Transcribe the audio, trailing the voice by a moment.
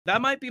That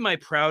might be my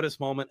proudest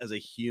moment as a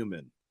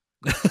human.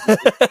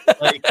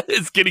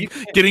 It's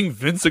getting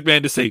Vince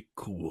McMahon to say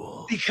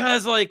cool.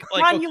 Because Ron,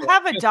 okay, you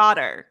have a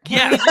daughter. You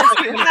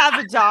have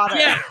a daughter.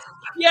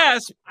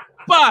 Yes,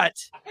 but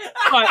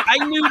I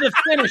knew the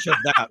finish of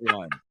that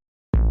one.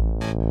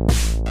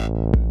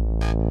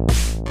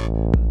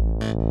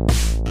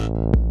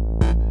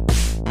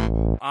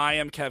 I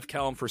am Kev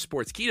Kellum for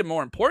Sportskeeda.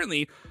 More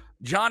importantly,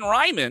 John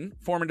Ryman,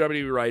 former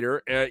WWE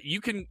writer, you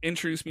can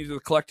introduce me to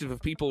the collective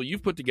of people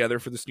you've put together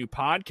for this new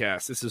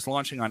podcast. This is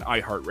launching on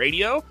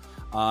iHeartRadio.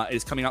 It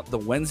is coming out the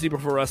Wednesday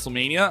before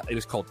WrestleMania. It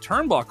is called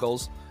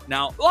Turnbuckles.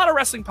 Now, a lot of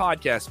wrestling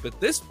podcasts, but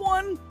this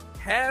one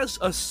has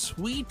a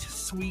sweet,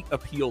 sweet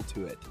appeal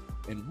to it.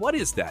 And what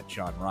is that,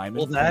 John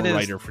Ryman,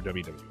 writer for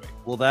WWE?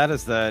 Well, that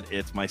is that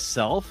it's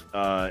myself.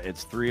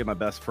 It's three of my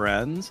best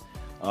friends.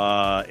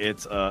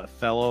 It's a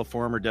fellow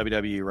former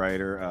WWE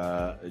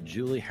writer,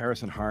 Julie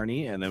Harrison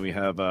Harney, and then we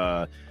have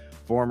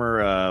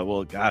former, I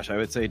would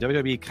say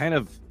WWE kind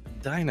of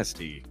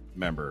dynasty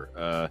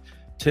member,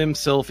 Tim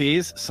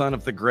Silfies, son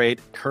of the great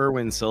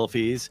Kerwin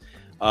Silfies.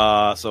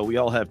 So we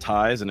all have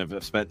ties and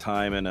have spent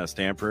time in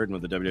Stamford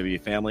and with the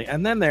WWE family.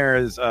 And then there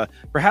is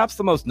perhaps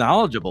the most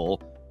knowledgeable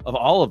of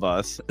all of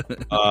us,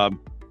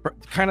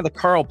 kind of the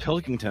Carl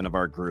Pilkington of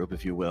our group,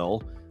 if you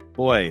will.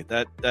 Boy,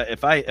 that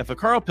if a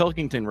Carl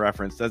Pilkington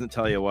reference doesn't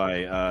tell you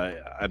why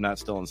I'm not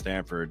still in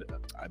Stamford,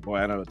 I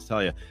don't know what to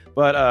tell you.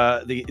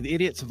 But the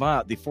idiot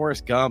savant, the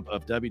Forrest Gump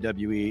of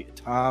WWE,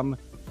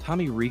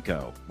 Tommy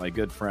Rico, my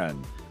good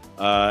friend,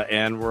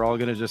 and we're all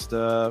gonna we're just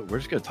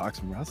gonna talk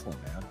some wrestling,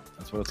 man.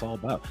 That's what it's all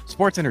about.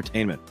 Sports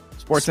entertainment.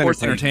 Sports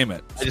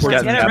entertainment. Get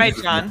it right,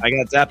 John. I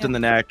got zapped in the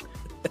neck.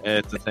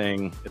 It's a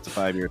thing. It's a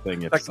 5-year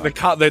thing.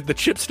 The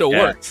chip still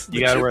works.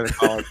 You got to wear the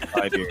collar for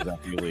 5 years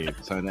after you leave.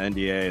 So an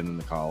NDA and then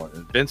the collar.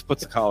 Vince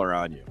puts the collar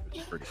on you, which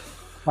is pretty cool.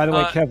 By the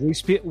way,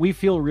 Kev, we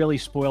feel really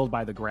spoiled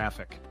by the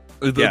graphic.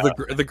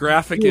 The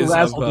graphic is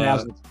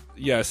of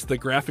yes, the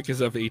graphic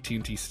is of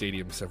AT&T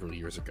Stadium several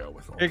years ago.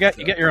 You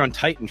get your own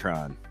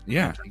Titantron.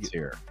 Yeah,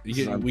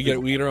 we get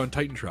our own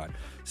Titantron.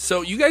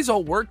 So you guys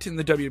all worked in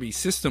the WWE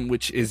system,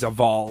 which is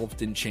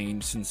evolved and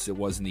changed since it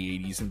was in the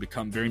 80s and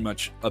become very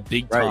much a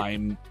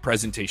big-time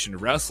presentation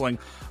of wrestling,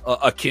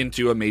 akin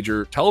to a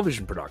major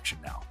television production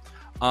now.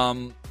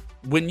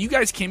 When you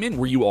guys came in,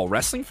 were you all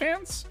wrestling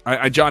fans?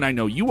 John, I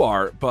know you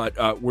are, but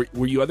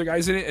were you other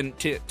guys in it? And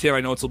Tim,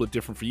 I know it's a little bit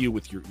different for you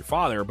with your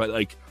father, but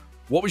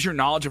what was your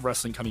knowledge of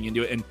wrestling coming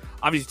into it? And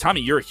obviously, Tommy,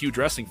 you're a huge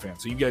wrestling fan,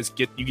 so you get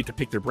to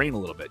pick their brain a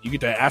little bit. You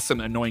get to ask them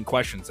annoying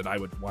questions that I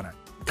would want to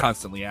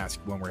constantly ask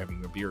when we're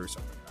having a beer or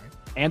something, right?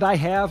 And I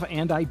have,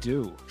 and I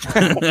do.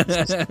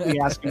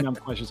 Asking them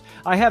questions.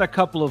 I had a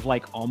couple of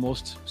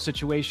almost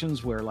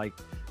situations where I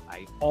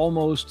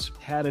almost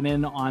had an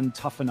in on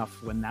Tough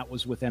Enough when that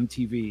was with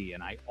MTV,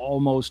 and I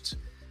almost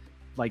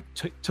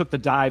took the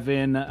dive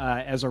in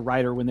as a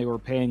writer when they were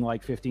paying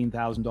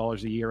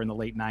 $15,000 a year in the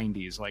late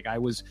 90s. I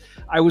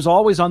was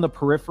always on the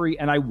periphery,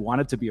 and I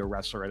wanted to be a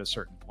wrestler at a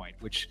certain point,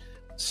 which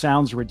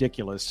sounds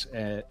ridiculous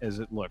as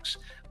it looks.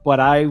 But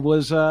I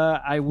was.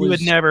 You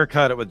would never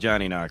cut it with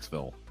Johnny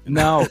Knoxville.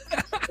 No,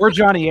 or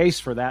Johnny Ace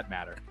for that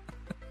matter.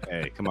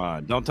 Hey, come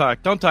on! Don't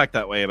talk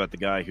that way about the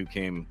guy who'd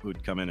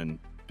come in and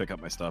pick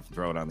up my stuff and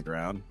throw it on the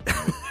ground,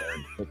 and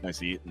take my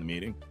seat in the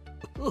meeting.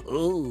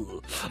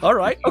 All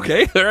right,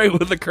 okay, all right. Well,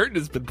 the curtain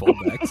has been pulled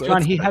back. So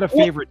John, he had a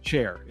favorite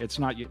chair. It's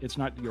not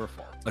your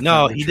fault.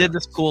 No, he did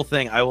this cool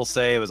thing. I will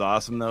say it was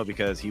awesome though,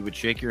 because he would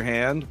shake your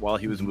hand while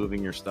he was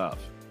moving your stuff.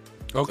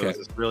 Okay, so it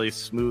was this really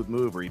smooth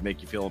move where he'd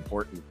make you feel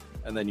important,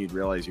 and then you'd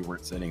realize you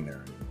weren't sitting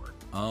there anymore.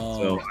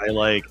 Oh, so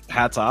I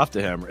hats off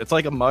to him. It's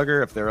like a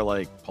mugger if they're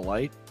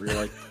polite. Where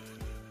you're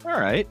all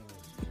right.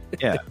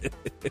 Yeah.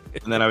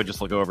 And then I would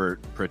just look over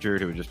at Pritchard,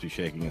 who would just be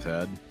shaking his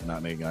head and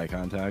not making eye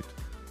contact.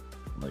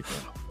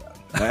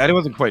 I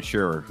wasn't quite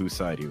sure whose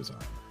side he was on.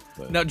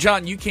 But. Now,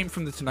 John, you came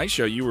from The Tonight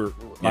Show. You were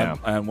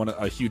on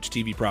a huge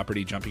TV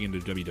property jumping into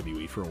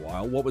WWE for a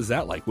while. What was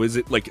that like? Was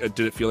it did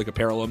it feel like a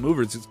parallel move,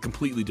 or is it a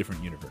completely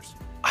different universe?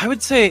 I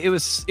would say it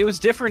was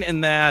different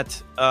in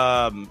that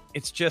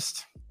it's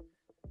just,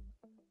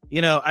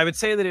 I would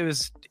say that it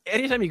was,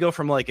 anytime you go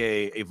from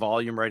a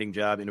volume writing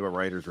job into a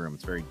writer's room,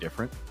 it's very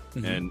different.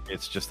 Mm-hmm. And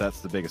it's just,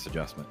 that's the biggest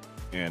adjustment.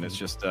 And it's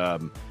just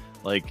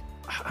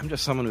I'm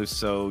just someone who's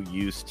so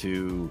used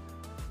to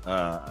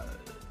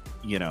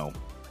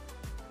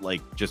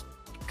just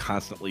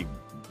constantly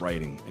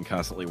writing and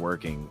constantly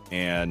working.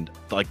 And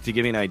to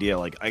give you an idea,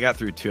 I got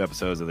through 2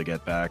 episodes of the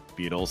Get Back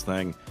Beatles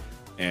thing,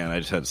 and I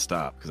just had to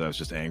stop because I was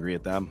just angry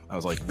at them. I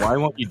was like, why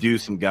won't you do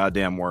some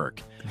goddamn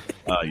work,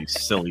 you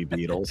silly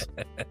Beatles?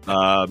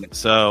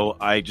 So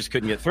I just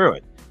couldn't get through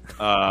it.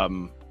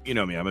 You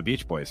know me, I'm a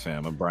Beach Boys fan.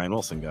 I'm a Brian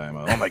Wilson guy. I'm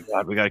a, oh my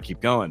God, we got to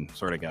keep going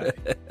sort of guy.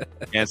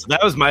 And so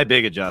that was my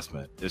big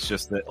adjustment. It's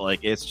just that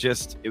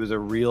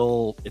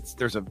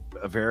there's a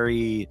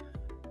very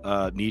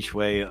niche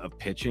way of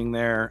pitching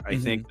there. I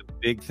think the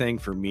big thing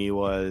for me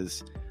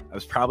was I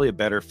was probably a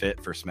better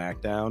fit for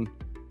SmackDown.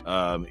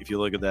 If you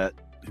look at that,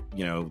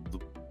 the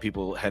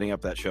people heading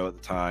up that show at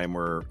the time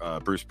were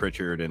Bruce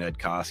Pritchard and Ed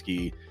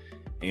Koskey.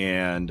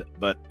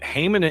 But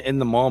Heyman in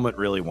the moment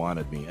really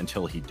wanted me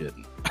until he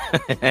didn't.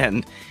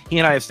 And he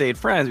and I have stayed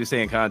friends. We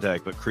stay in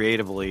contact, but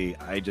creatively,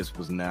 I just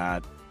was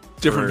not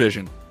different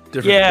vision.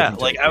 Different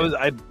like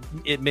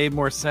it made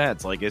more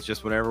sense. Like, it's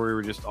just whenever we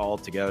were just all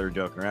together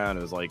joking around,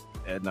 it was like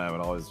Ed and I would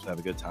always have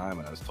a good time,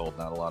 and I was told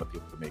not a lot of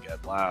people could make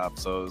Ed laugh.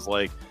 So it was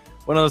like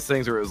one of those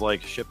things where it was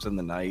like ships in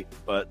the night.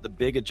 But the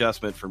big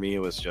adjustment for me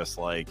was just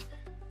like,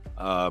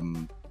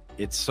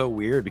 it's so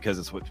weird because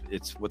it's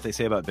what they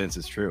say about Vince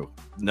is true.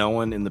 No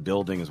one in the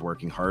building is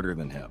working harder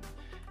than him.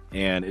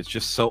 And it's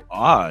just so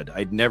odd.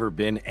 I'd never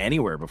been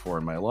anywhere before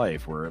in my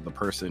life where the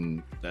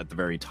person at the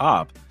very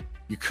top,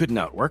 you couldn't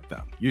outwork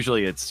them.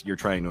 Usually it's you're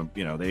trying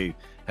to, they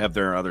have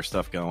their other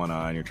stuff going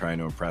on. You're trying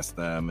to impress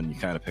them, and you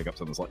kind of pick up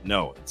something. Like,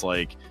 no, it's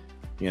like,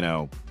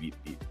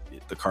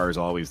 the car is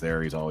always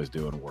there. He's always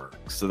doing work.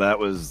 So that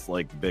was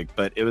like big,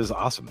 but it was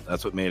awesome.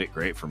 That's what made it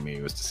great for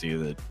me, was to see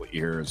that what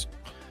you hear is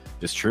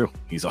true.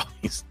 He's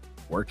always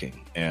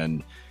working,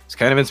 and it's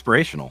kind of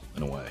inspirational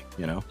in a way,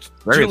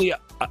 Julie,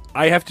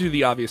 I have to do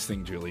the obvious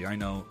thing, Julie. I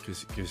know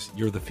because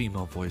you're the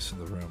female voice in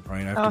the room,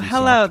 right?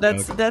 Hello.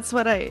 That's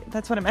what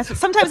I'm asking.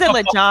 Sometimes I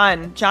let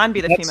John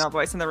be the female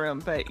voice in the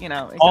room, but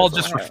I'll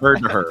just refer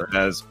to her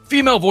as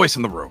female voice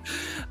in the room.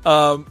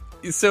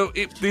 So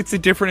it's a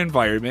different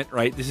environment,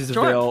 right? This is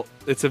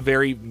it's a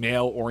very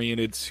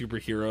male-oriented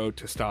superhero,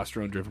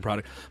 testosterone-driven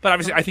product. But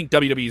obviously, I think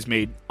WWE's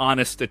made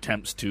honest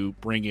attempts to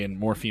bring in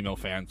more female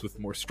fans with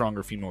more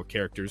stronger female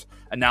characters,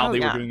 and now they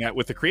were doing that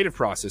with the creative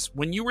process.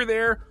 When you were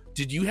there,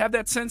 did you have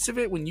that sense of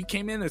it when you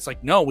came in? It's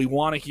like, no, we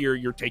want to hear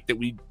your take that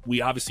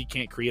we obviously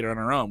can't create it on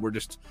our own. We're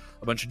just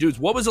a bunch of dudes.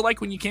 What was it like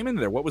when you came in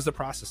there? What was the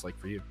process like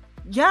for you?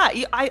 Yeah,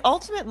 I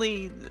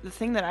ultimately, the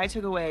thing that I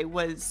took away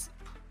was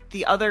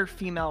the other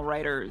female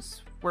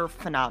writers were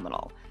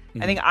phenomenal.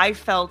 Mm-hmm. I think I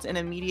felt an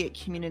immediate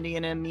community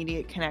and an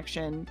immediate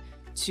connection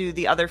to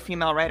the other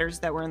female writers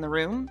that were in the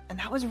room, and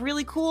that was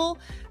really cool.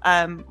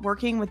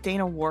 Working with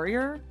Dana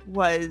Warrior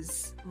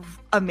was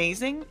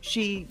amazing.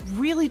 She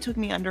really took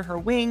me under her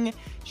wing.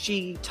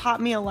 She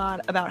taught me a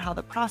lot about how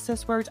the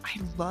process worked. I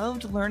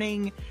loved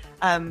learning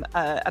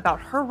about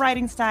her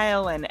writing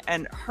style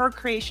and her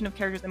creation of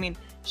characters. I mean,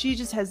 she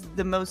just has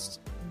the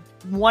most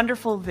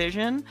wonderful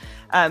vision.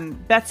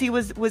 Betsy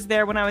was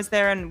there when I was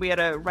there, and we had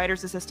a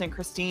writer's assistant,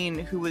 Christine,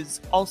 who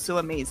was also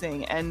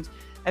amazing. And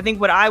I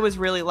think what I was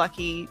really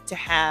lucky to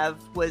have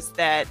was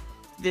that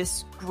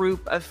this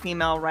group of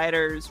female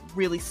writers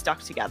really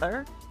stuck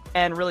together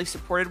and really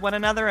supported one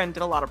another and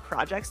did a lot of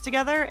projects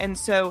together. And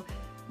so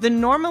the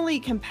normally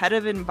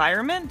competitive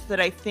environment that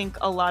I think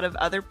a lot of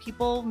other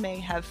people may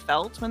have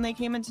felt when they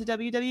came into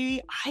WWE,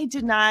 I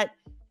did not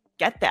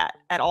get that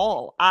at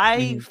all.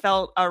 I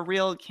felt a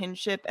real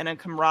kinship and a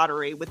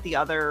camaraderie with the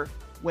other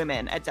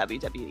women at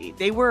WWE.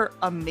 They were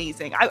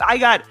amazing. I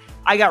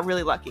got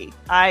really lucky.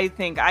 I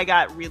think I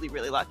got really,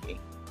 really lucky.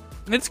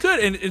 And it's good.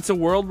 And it's a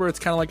world where it's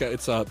kind of like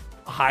it's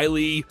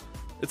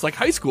like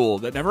high school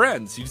that never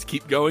ends. You just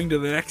keep going to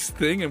the next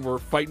thing, and we're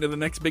fighting to the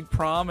next big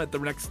prom at the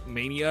next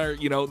Mania,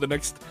 or, the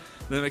next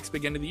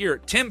big end of the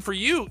year. Tim, for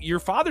you, your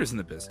father's in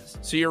the business,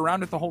 so you're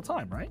around it the whole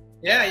time, right?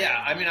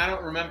 Yeah. I mean, I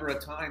don't remember a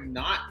time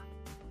not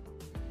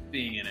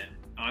being in it.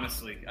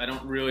 Honestly, I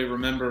don't really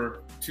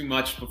remember too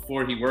much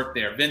before he worked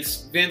there.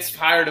 Vince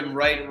hired him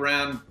right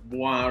around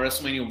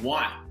WrestleMania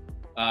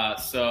 1.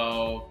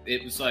 So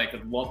it was like the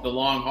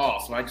long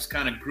haul. So I just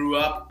kind of grew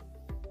up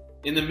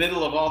in the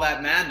middle of all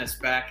that madness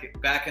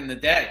back in the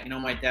day.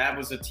 My dad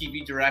was a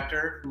TV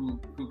director who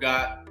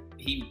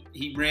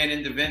ran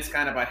into Vince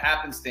kind of by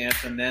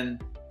happenstance, and then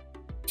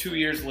 2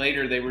 years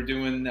later they were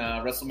doing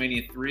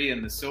WrestleMania 3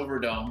 in the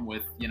Silverdome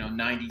with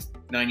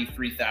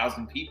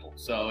 93,000 people.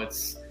 So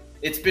it's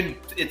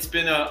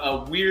been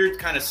a weird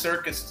kind of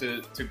circus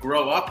to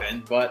grow up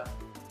in, but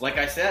like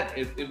I said,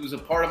 it was a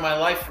part of my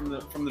life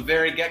from the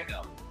very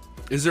get-go.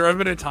 Is there ever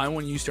been a time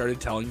when you started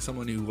telling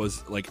someone who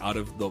was like out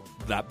of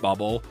that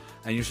bubble,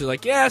 and you're just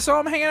like, yeah, so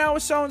I'm hanging out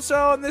with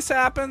so-and-so, and this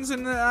happens,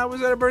 and I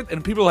was at a birthday,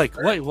 and people are like,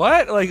 wait,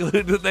 what? Like,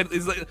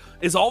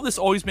 is all this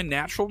always been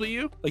natural to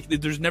you? Like,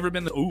 there's never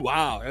been oh,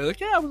 wow. Like,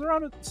 yeah, I was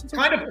around it since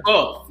kind of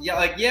both.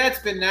 Yeah, it's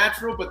been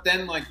natural, but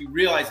then, you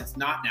realize it's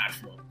not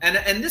natural.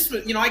 And this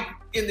was,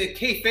 in the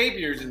kayfabe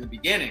years in the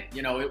beginning,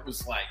 it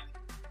was like,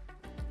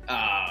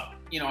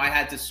 I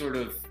had to sort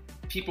of,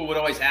 people would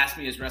always ask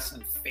me, is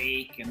wrestling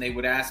fake? And they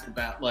would ask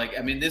about,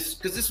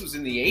 because this was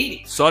in the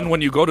 80s. Son,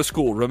 when you go to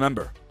school,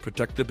 remember,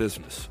 protect the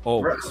business.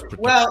 Always.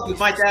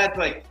 My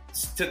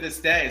dad's, to this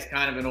day, is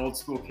kind of an old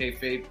school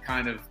kayfabe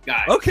kind of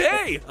guy.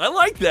 Okay, I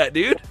like that,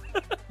 dude.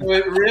 So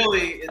it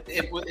really,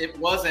 it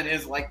was and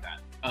is like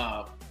that.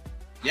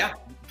 Yeah.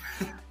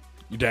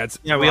 Your dad's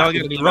we all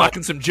get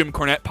rocking some Jim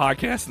Cornette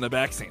podcast in the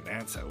back saying,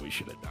 that's how we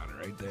should have done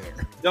it right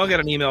there. We all got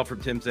an email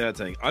from Tim's dad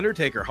saying,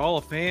 Undertaker, Hall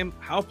of Fame?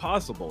 How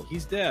possible?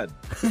 He's dead.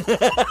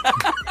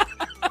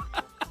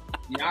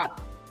 Yeah.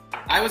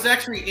 I was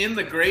actually in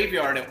the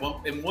graveyard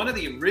in one of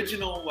the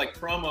original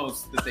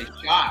promos that they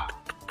shot.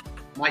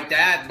 My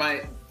dad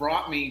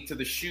brought me to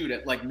the shoot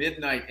at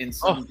midnight in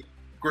some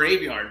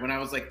graveyard when I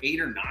was like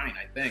 8 or 9,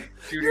 I think.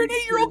 You're an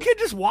 8-year-old kid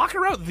just walking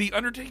around. The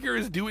Undertaker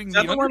is doing the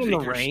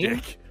Undertaker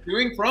shtick.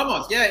 Doing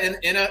promos, yeah,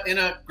 in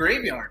a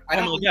graveyard. I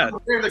don't know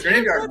where the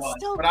graveyard was,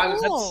 but I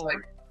was just like,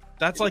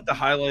 that's like the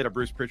highlight of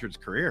Bruce Pritchard's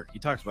career. He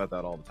talks about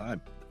that all the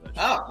time.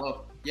 Oh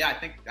well, yeah.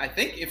 I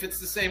think if it's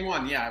the same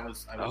one, yeah, I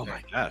was. Oh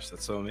my gosh,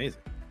 that's so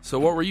amazing. So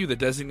what were you, the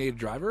designated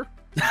driver?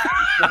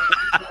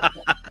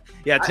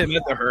 Yeah, Tim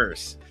at the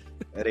hearse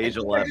at age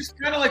 11. I just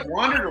kind of like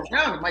wandered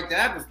around. And my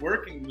dad was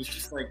working. And was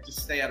just like, just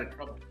stay out of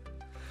trouble.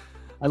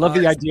 I love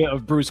the idea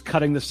of Bruce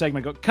cutting the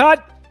segment. Go,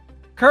 cut,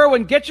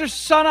 Kerwin, get your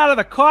son out of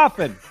the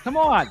coffin. Come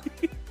on.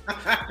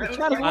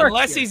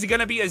 Unless he's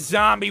going to be a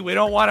zombie, we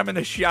don't want him in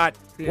the shot.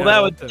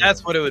 Well,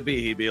 that's what it would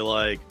be. He'd be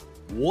like,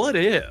 what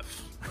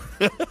if?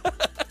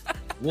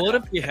 What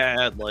if you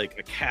had like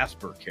a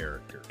Casper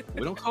character?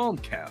 We don't call him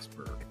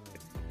Casper.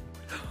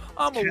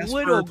 I'm a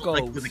widow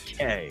ghost. Like with a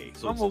K.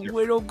 So I'm a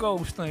widow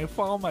ghost and I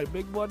follow my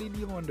big buddy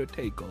the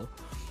Undertaker.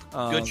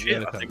 Good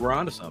shit. I think we're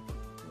onto something.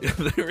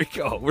 There we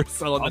go. We're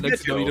selling the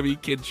next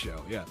WWE Kids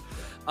show. Yeah.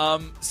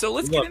 So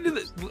let's get into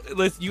this.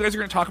 You guys are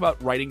going to talk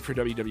about writing for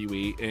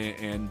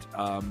WWE and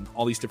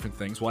all these different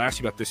things. We'll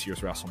ask you about this year's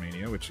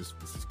WrestleMania, which is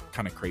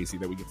kind of crazy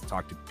that we get to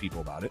talk to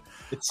people about it.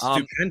 It's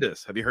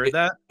stupendous. Have you heard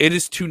that? It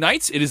is 2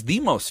 nights. It is the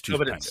most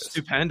stupendous. No, but it's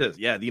stupendous.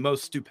 Yeah, the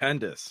most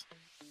stupendous.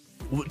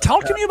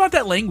 Talk to me about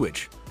that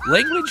language.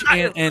 Language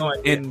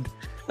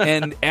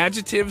and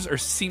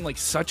adjectives seem like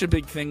such a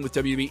big thing with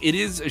WWE. It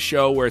is a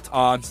show where it's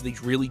on, so they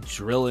really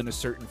drill in a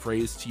certain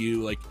phrase to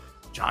you, like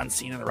John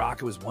Cena and The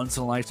Rock. It was once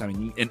in a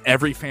lifetime, and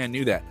every fan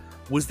knew that.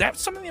 Was that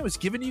something that was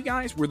given to you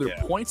guys? Were there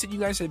points that you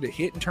guys had to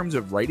hit in terms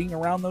of writing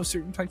around those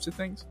certain types of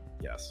things?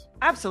 Yes,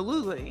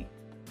 absolutely.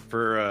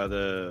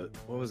 For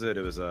what was it?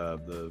 It was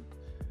the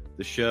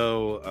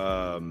show,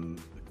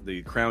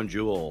 the Crown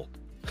Jewel.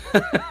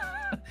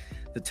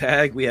 The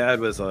tag we had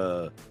was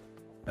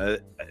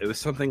it was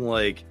something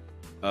like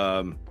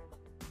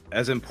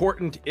as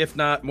important, if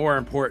not more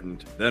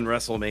important, than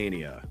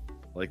WrestleMania.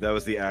 Like that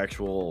was the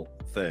actual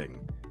thing,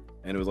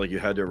 and it was like you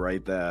had to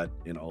write that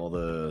in all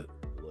the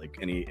like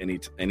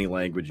any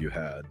language you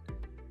had.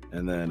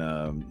 And then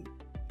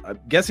I'm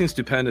guessing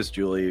stupendous,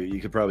 Julie.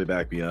 You could probably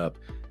back me up.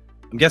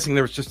 I'm guessing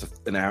there was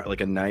just an hour, like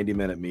a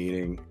 90-minute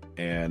meeting,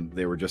 and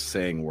they were just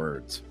saying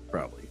words,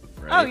 probably.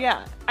 Right? Oh,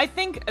 yeah. I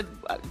think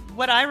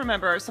what I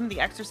remember are some of the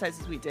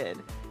exercises we did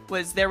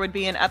was there would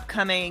be an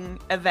upcoming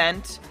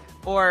event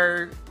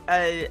or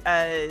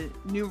a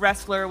new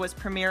wrestler was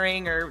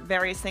premiering or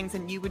various things,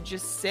 and you would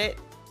just sit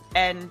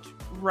and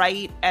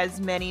write as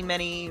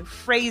many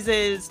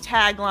phrases,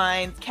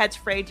 taglines,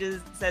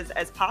 catchphrases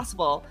as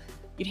possible.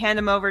 You'd hand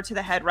them over to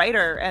the head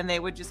writer, and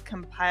they would just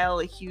compile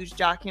a huge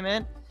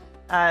document.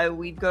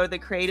 We'd go to the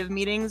creative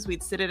meetings.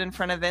 We'd sit it in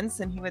front of Vince,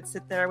 and he would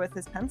sit there with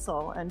his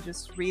pencil and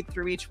just read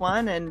through each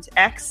one and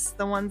X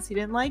the ones he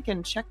didn't like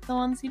and check the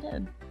ones he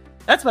did.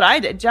 That's what I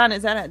did. John,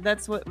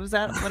 what it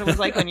was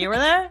like when you were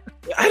there?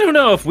 I don't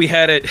know if we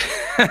had it.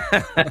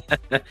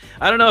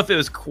 I don't know if it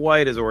was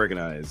quite as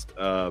organized.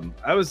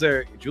 I was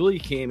there. Julie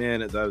came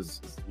in as I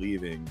was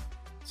leaving,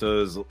 so it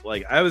was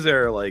like I was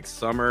there like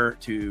summer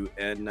to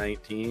end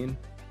 19.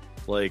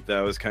 Like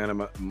that was kind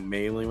of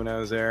mainly when I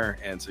was there,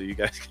 and so you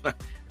guys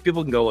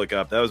people can go look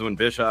up. That was when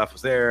Bischoff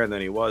was there, and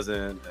then he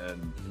wasn't,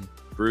 and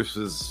Bruce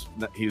was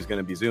going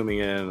to be zooming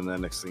in, and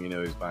then next thing you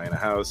know, he's buying a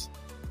house.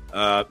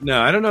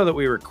 No, I don't know that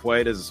we were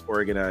quite as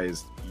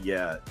organized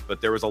yet,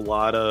 but there was a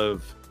lot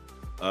of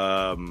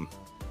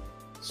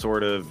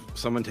sort of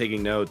someone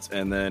taking notes,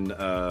 and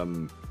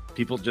then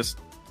people just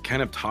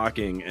kind of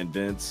talking, and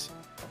Vince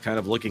kind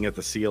of looking at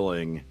the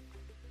ceiling,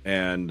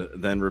 and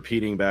then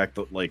repeating back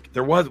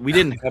there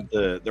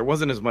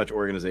wasn't as much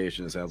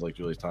organization. It sounds like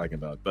Julie's talking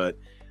about, but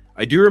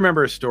I do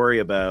remember a story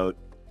about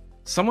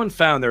someone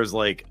found there was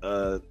like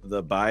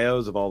the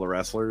bios of all the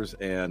wrestlers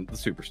and the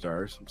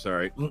superstars. I'm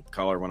sorry,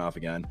 collar went off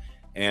again,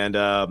 and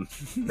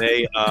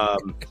they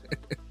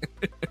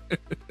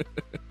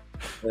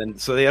and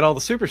so they had all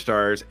the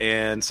superstars,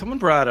 and someone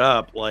brought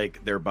up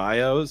like their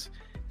bios,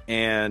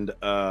 and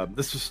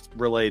this was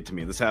relayed to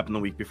me. This happened the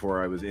week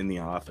before I was in the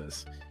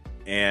office,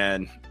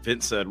 and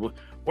Vince said,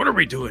 "What are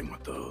we doing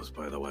with those,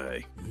 by the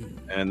way?"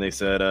 And they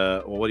said,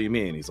 well, what do you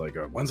mean? He's like,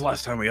 when's the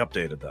last time we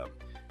updated them?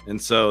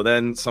 And so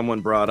then someone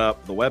brought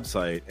up the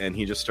website, and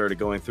he just started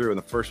going through. And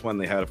the first one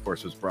they had, of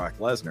course, was Brock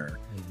Lesnar.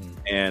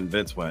 And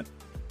Vince went,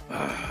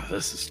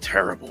 this is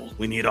terrible.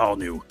 We need all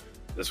new.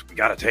 We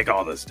got to take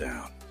all this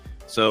down.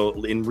 So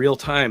in real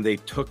time, they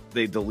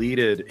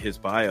deleted his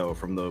bio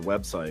from the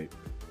website.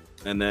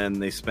 And then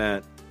they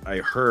spent, I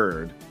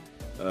heard,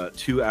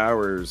 2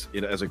 hours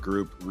as a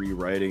group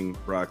rewriting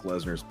Brock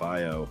Lesnar's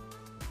bio,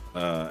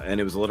 and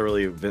it was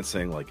literally Vince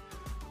saying like,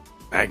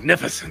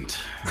 magnificent,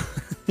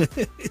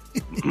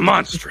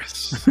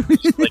 monstrous,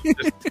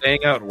 just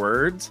saying out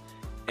words,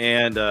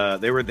 and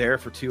they were there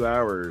for 2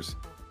 hours,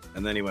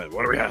 and then he went,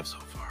 what do we have so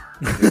far?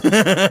 He's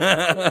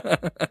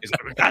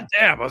like, God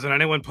damn, wasn't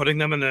anyone putting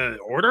them in the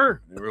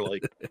order? And we were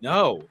like,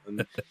 no.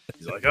 And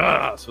he's like,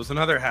 so it's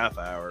another half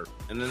hour,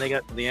 and then they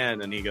got to the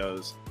end, and he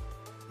goes,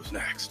 it was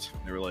what's next?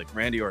 And they were like,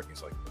 Randy Orton.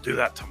 He's like, we'll do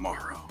that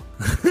tomorrow.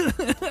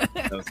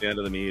 That was the end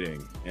of the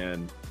meeting.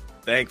 And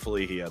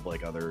thankfully he had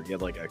like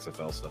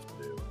XFL stuff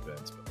to do with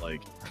Vince, but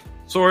like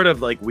sort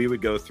of like we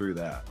would go through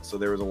that. So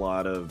there was a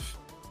lot of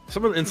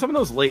some of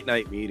those late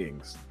night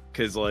meetings,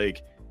 because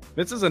like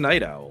Vince is a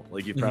night owl,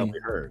 like you've probably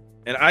heard,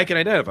 and I can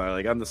identify,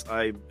 like I am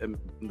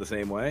the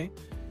same way,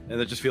 and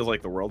it just feels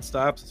like the world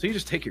stops. So you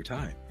just take your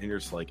time and you're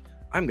just like,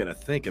 I'm gonna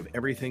think of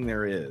everything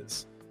there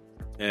is.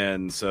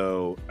 And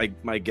so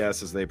my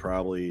guess is they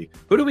probably,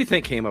 who do we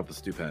think came up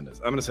with Stupendous?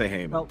 I'm gonna say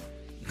Heyman. Well,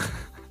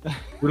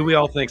 who do we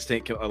all think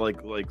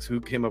like who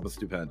came up with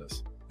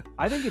Stupendous?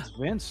 I think it's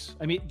Vince.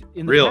 I mean,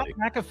 in the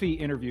Pat McAfee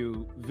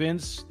interview,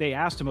 Vince, they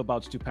asked him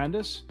about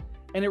Stupendous,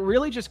 and it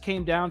really just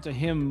came down to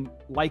him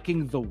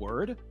liking the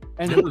word,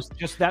 and it was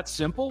just that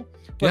simple.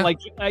 But like,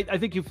 I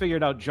think you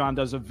figured out John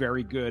does a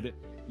very good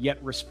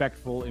yet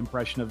respectful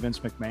impression of Vince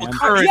McMahon.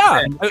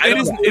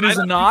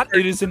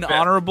 It is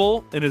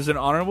an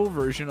honorable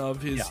version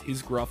of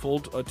his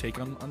gruffled take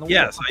on the world.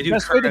 Yes, I do. The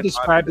best way to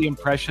describe the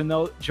impression,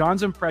 though,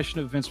 John's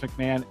impression of Vince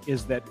McMahon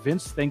is that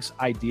Vince thinks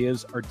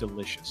ideas are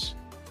delicious.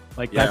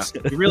 Like that's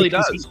he really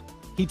does.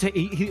 He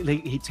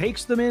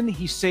takes them in,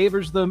 he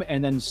savors them,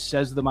 and then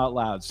says them out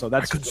loud. So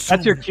that's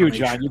your cue,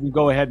 John. You can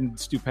go ahead and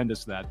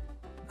Stupendous that.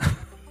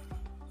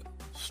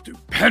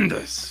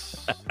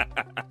 Stupendous.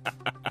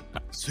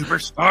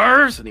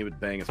 Superstars, and he would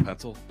bang his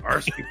pencil.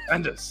 Are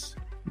stupendous.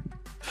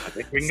 I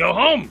think we can go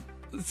home.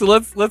 So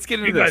let's get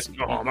into this. You guys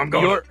go home. I'm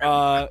going.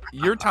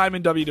 Your time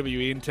in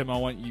WWE, and Tim, I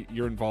want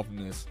you're involved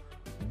in this.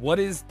 What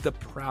is the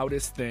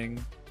proudest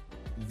thing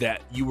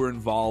that you were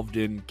involved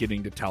in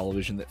getting to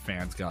television that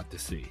fans got to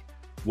see?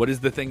 What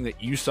is the thing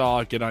that you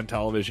saw get on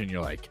television?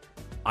 You're like,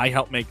 I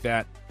helped make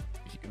that.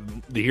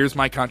 Here's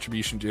my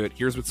contribution to it.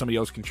 Here's what somebody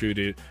else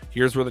contributed.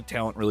 Here's where the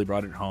talent really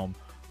brought it home.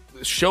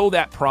 Show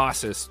that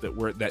process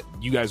that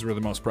you guys were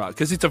the most proud,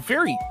 because it's a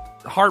very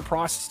hard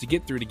process to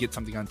get through to get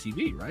something on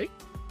TV, right?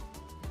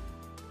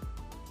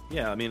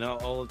 Yeah, I mean,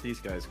 I'll let these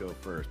guys go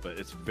first, but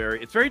it's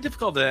very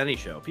difficult at any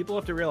show. People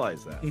have to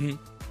realize that.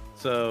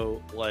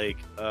 So, like,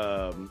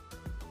 I'm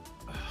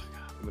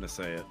gonna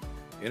say it.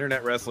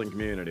 Internet wrestling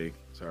community.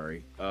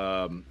 Sorry,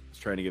 I was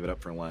trying to give it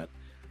up for Lent.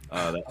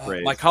 That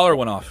phrase. My collar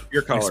went off.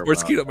 Your collar.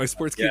 My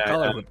sports key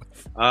collar went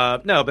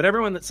off. No, but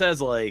everyone that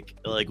says like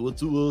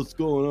what's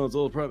going on? It's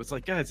all problem. It's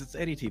like, guys, it's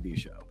any TV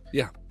show.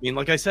 Yeah. I mean,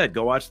 like I said,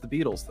 go watch the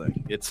Beatles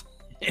thing. It's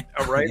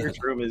a writer's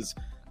room is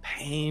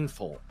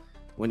painful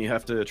when you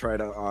have to try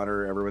to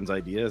honor everyone's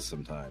ideas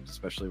sometimes,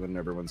 especially when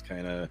everyone's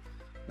kind of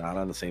not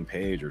on the same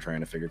page or trying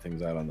to figure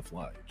things out on the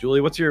fly.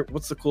 Julie, what's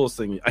the coolest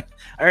thing? I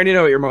already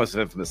know what your most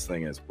infamous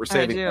thing is. We're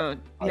saving. I do.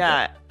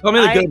 Yeah. Tell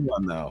me the good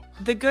one though.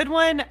 The good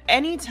one.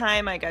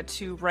 Anytime I got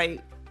to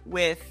write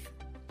with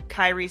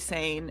Kairi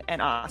Sane and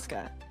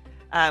Asuka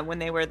when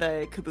they were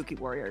the Kabuki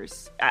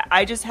Warriors,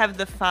 I just have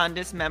the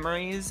fondest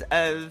memories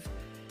of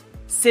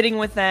sitting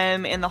with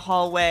them in the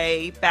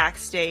hallway,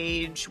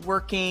 backstage,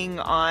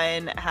 working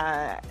on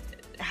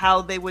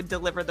how they would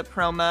deliver the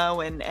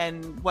promo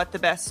and what the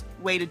best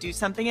way to do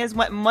something is.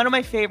 One of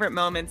my favorite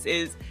moments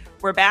is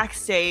we're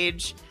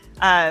backstage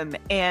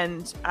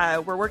and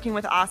we're working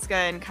with Asuka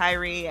and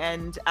Kairi,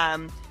 and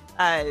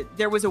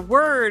there was a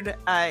word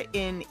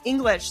in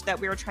English that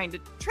we were trying to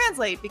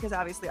translate, because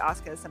obviously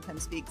Asuka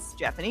sometimes speaks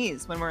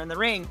Japanese when we're in the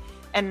ring,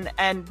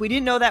 and we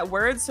didn't know that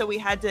word, so we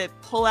had to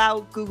pull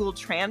out Google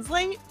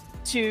Translate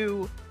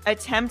to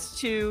attempt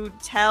to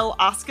tell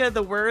Asuka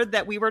the word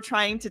that we were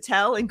trying to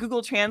tell, and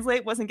Google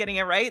Translate wasn't getting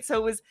it right. So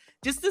it was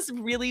just this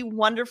really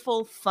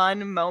wonderful,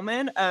 fun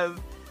moment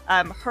of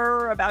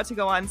her about to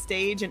go on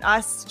stage and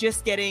us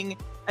just getting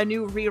a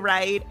new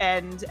rewrite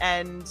and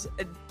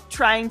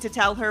trying to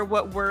tell her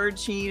what word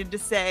she needed to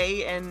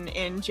say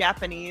in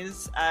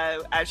Japanese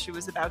as she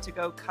was about to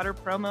go cut her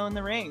promo in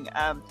the ring.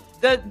 I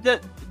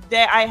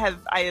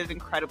have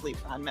incredibly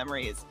fond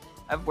memories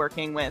of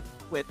working with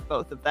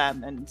both of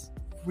them, and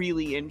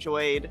really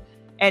enjoyed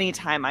any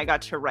time I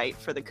got to write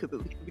for the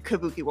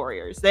Kabuki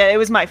Warriors. It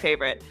was my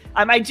favorite.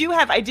 I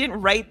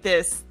didn't write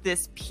this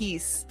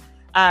piece,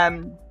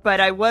 but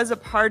I was a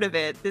part of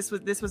it. This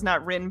was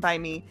not written by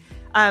me.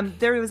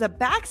 There was a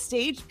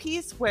backstage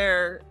piece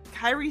where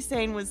Kairi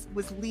Sane was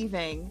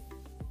leaving,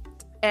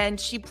 and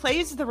she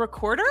plays the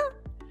recorder.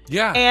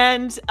 Yeah.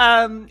 And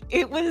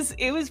it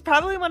was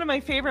probably one of my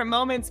favorite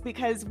moments,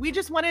 because we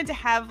just wanted to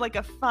have like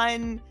a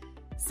fun,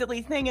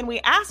 silly thing, and we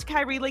asked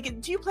Kairi, like,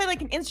 do you play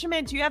like an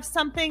instrument? Do you have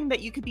something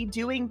that you could be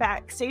doing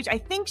backstage? I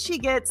think she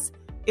gets,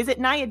 is it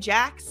Nia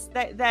Jax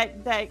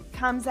that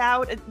comes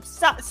out?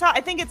 So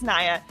I think it's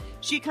Nia.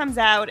 She comes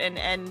out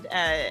and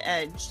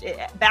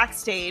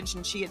backstage,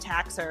 and she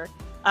attacks her.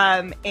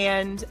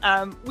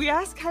 We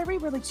asked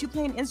Kairi, we're like, do you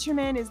play an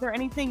instrument? Is there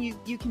anything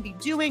you can be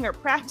doing or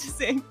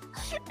practicing?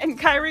 And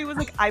Kairi was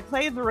like, I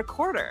play the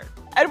recorder.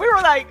 And we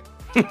were like,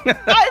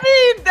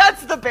 I mean,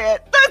 that's the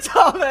bit. That's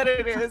all that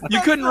it is. You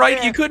couldn't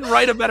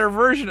write a better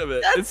version of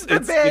it. That's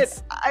the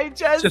bit. I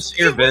just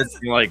hear Vince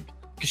being like,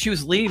 because she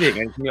was leaving,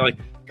 and you're like,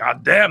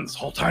 God damn, this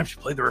whole time she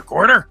played the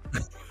recorder.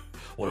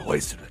 Well, I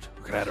wasted it.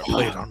 looking at her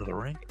play it onto the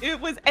ring. It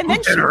was, and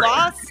then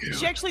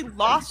she actually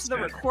lost the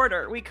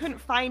recorder. We couldn't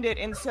find it,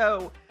 and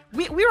so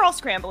we were all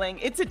scrambling.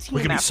 It's a team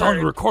We can effort. be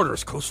selling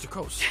recorders coast to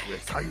coast.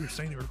 That's how you're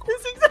saying recorder.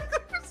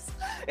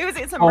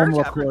 It's a merge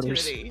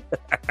opportunity.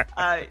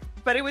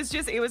 But it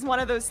was one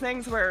of those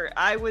things where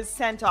I was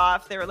sent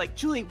off. They were like,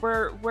 Julie,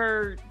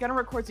 we're gonna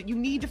record, so you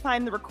need to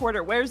find the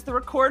recorder. Where's the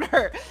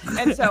recorder?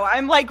 And so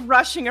I'm like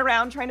rushing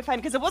around trying to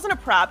find, because it wasn't a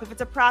prop. If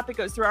it's a prop, it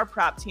goes through our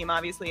prop team,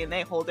 obviously, and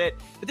they hold it.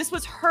 But this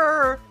was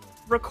her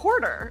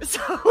recorder.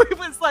 So it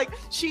was like,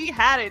 she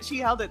had it, she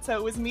held it. So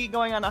it was me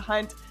going on a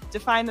hunt to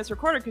find this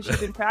recorder because she'd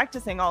been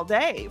practicing all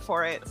day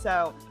for it.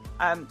 So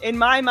in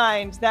my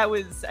mind, I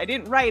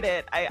didn't write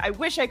it. I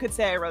wish I could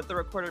say I wrote the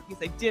recorder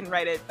because I didn't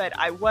write it, but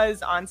I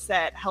was on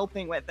set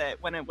helping with it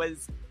when it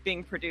was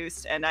being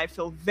produced, and I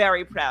feel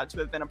very proud to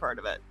have been a part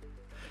of it.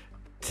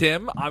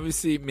 Tim,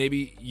 obviously,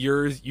 maybe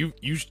you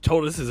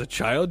told us as a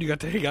child you got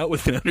to hang out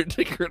with an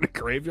Undertaker in a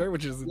graveyard,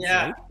 which is insane.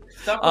 Yeah,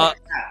 stuff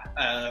like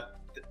that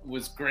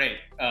was great.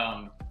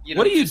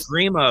 What do you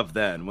dream of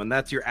then when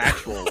that's your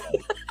actual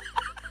life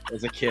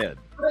as a kid?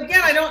 But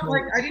again, I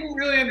didn't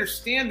really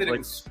understand that it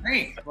was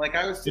strange. Like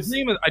I was just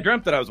I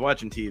dreamt that I was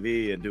watching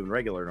TV and doing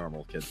regular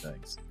normal kid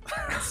things.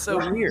 So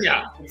weird.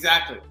 Yeah,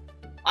 exactly.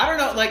 I don't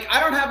know. Like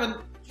I don't have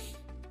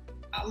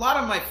a lot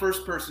of my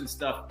first person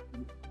stuff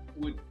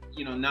would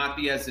not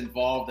be as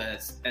involved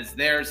as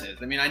theirs is.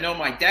 I mean, I know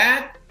my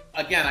dad.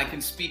 Again, I can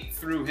speak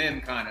through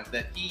him kind of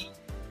that he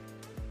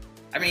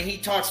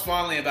talks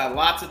fondly about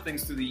lots of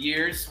things through the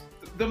years.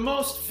 The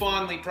most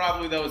fondly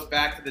probably though is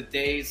back to the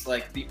days,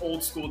 like the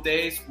old school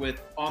days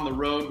with On the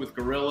Road with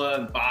Gorilla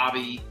and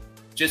Bobby,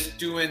 just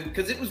doing,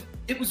 because it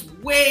was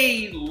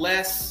way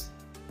less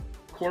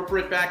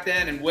corporate back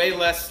then and way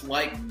less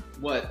like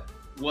what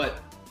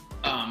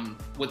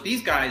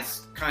these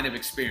guys kind of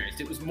experienced.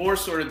 It was more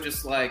sort of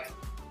just like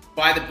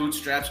by the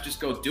bootstraps, just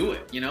go do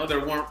it.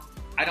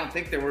 I don't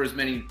think there were as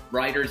many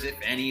writers, if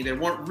any. There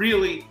weren't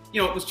really,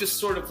 it was just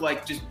sort of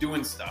like just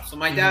doing stuff. So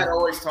my dad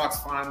always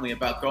talks fondly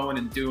about going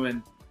and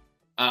doing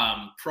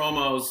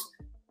promos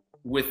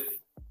with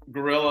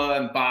Gorilla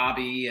and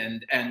Bobby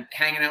and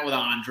hanging out with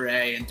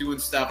Andre and doing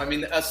stuff. I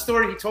mean, a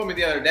story he told me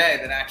the other day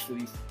that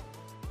actually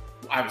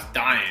I was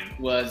dying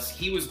was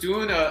he was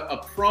doing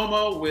a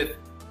promo with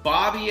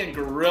Bobby and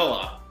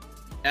Gorilla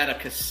at a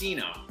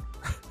casino.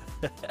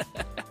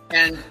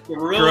 And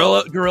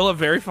Gorilla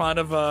very fond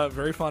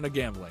of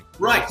gambling.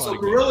 Right. So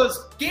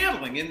Gorilla's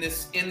gambling in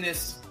this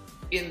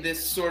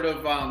sort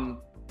of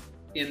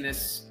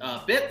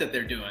bit that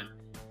they're doing.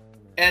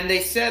 And they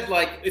said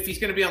like if he's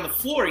going to be on the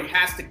floor, he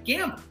has to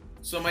gamble.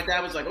 So my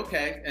dad was like,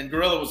 okay, and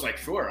Gorilla was like,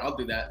 sure, I'll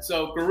do that.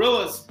 So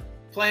Gorilla's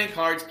playing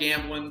cards,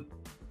 gambling,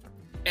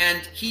 and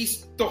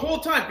he's the whole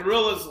time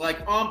Gorilla's like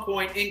on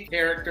point, in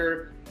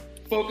character,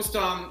 focused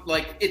on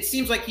like it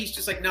seems like he's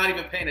just like not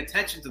even paying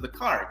attention to the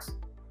cards.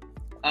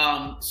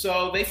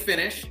 So they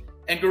finish,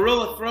 and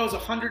Gorilla throws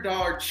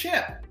 $100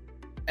 chip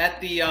at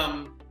the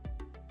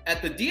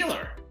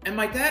dealer, and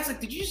my dad's like,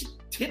 "Did you just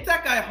tip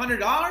that guy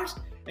 $100?"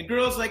 And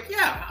Gorilla's like,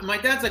 "Yeah." And my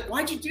dad's like,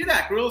 "Why'd you do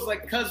that?" Gorilla's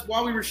like, "Because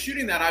while we were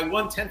shooting that, I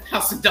won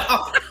 $10,000."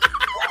 I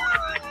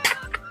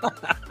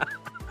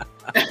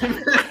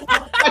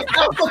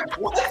was like,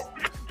 "What?"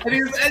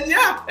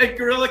 And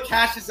Gorilla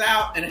cashes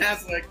out and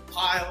has like a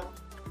pile,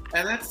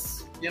 and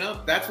that's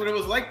what it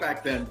was like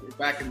back then,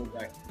 back in the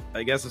day.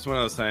 I guess it's one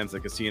of those times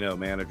the casino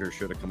manager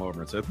should have come over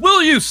and said,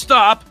 "Will you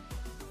stop?"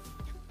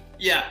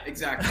 Yeah,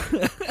 exactly.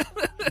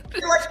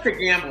 He likes to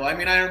gamble. I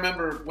mean, I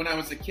remember when I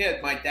was a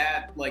kid, my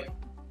dad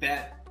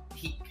bet.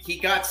 He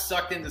got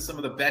sucked into some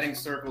of the betting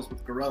circles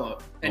with Gorilla,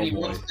 and he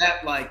once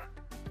bet like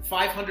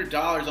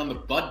 $500 on the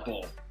Bud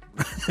Bowl.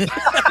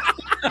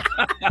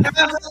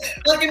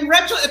 Like in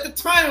at the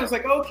time, I was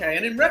like, okay,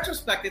 and in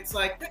retrospect, it's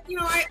like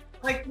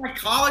my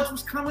college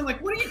was coming.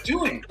 Like, what are you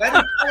doing?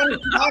 Betting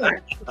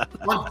 $500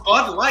 on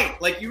Bud Light.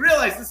 Like, you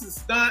realize this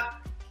is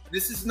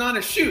not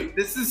a shoot.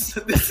 This is.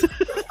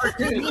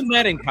 You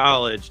met in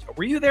college.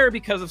 Were you there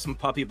because of some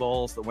puppy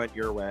bowls that went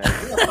your way?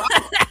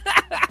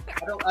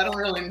 I don't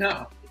really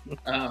know.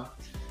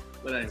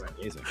 But anyway,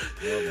 amazing.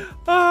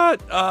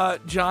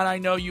 John, I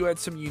know you had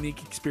some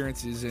unique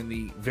experiences in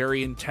the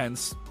very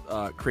intense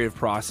creative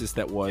process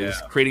that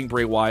was creating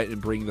Bray Wyatt and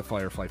bringing the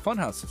Firefly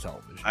Funhouse to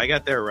television. I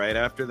got there right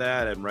after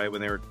that, and right when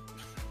they were,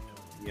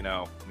 I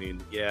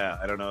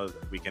don't know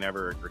if we can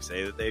ever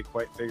say that they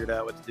quite figured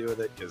out what to do with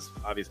it, because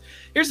obviously,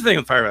 here's the thing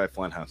with Firefly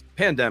Funhouse.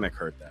 Pandemic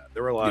hurt that.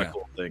 There were a lot of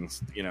cool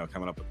things,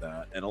 coming up with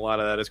that, and a lot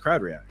of that is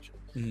crowd reaction.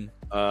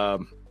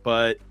 Mm-hmm.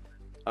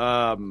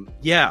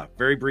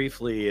 Very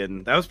briefly,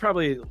 and that was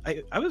probably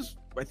I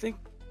think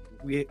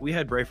we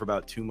had Bray for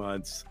about 2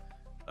 months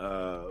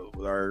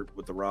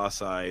with the Raw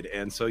side,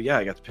 and so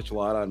I got to pitch a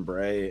lot on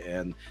Bray,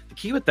 and the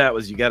key with that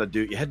was you had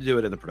to do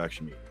it in the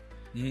production meeting.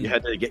 You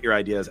had to get your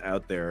ideas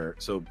out there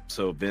so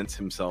Vince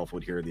himself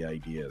would hear the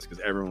ideas,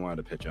 because everyone wanted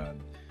to pitch on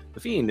the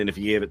Fiend, and if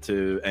you gave it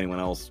to anyone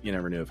else, you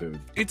never knew if it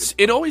would.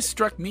 It always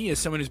struck me as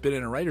someone who's been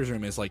in a writer's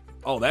room as like,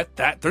 oh,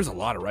 that there's a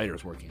lot of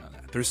writers working on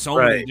that. There's so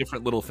many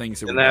different little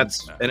things and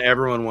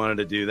everyone wanted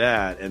to do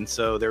that. And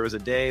so there was a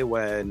day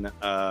when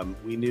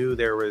we knew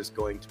there was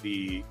going to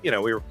be, we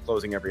were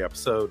closing every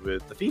episode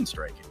with the Fiend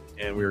striking,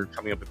 and we were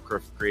coming up with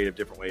creative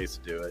different ways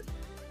to do it.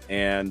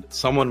 And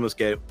someone was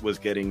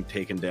getting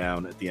taken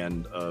down at the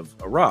end of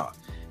a Raw,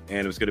 and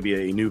it was going to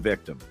be a new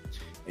victim.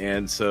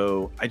 And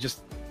so I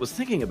just was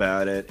thinking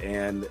about it,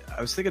 and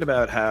I was thinking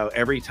about how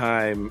every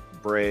time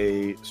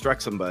Bray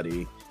struck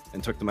somebody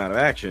and took them out of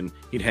action,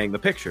 he'd hang the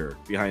picture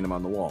behind him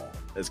on the wall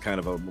as kind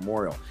of a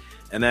memorial.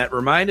 And that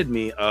reminded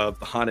me of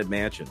the Haunted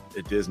Mansion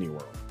at Disney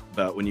World,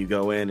 about when you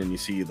go in and you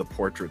see the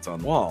portraits on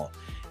the wall.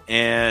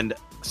 And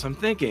so I'm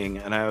thinking,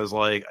 and I was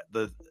like,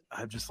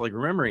 I'm just like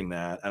remembering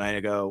that, and I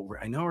go,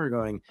 I know we're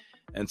going.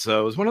 And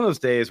so it was one of those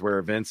days where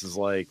Vince is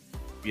like,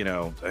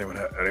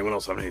 anyone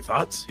else have any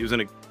thoughts?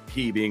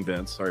 He being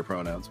Vince, sorry,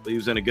 pronouns, but he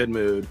was in a good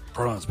mood.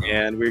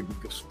 And we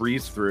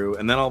breezed through,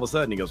 and then all of a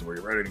sudden he goes, "Were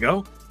you ready to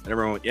go?" And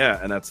everyone went, "Yeah,"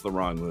 and that's the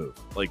wrong move.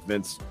 Like,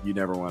 Vince, you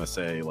never want to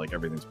say like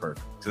everything's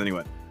perfect, because then he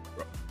went,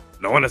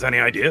 "No one has any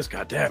ideas.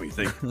 God damn, you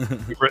think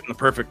you've written the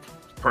perfect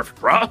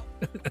Raw?"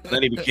 And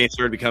then he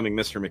started becoming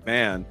Mr.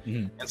 McMahon.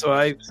 And so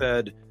I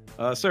said,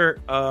 "Sir,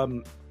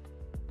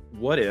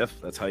 what if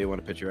that's how you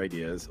want to pitch your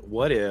ideas?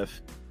 What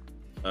if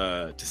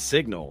to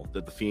signal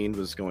that the Fiend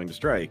was going to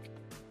strike,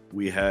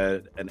 we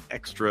had an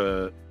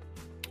extra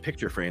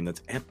picture frame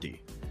that's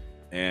empty,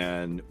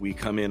 and we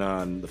come in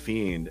on the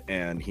Fiend,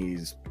 and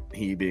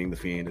he being the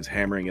Fiend is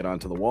hammering it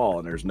onto the wall,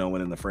 and there's no one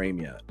in the frame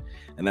yet,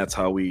 and that's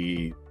how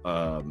we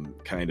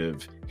kind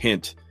of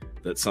hint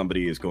that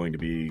there's going to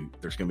be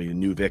a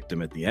new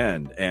victim at the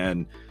end."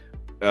 And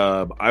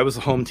I was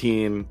the home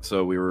team,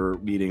 so we were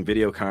meeting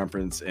video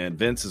conference, and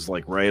Vince is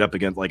like right up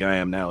against, like I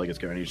am now, like it's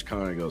going, and he just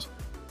kind of goes,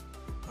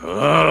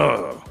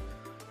 "Oh,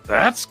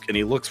 and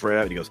he looks right at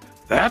it, and he goes,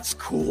 'That's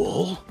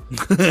cool.'"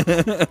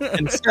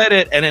 And said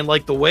it, and then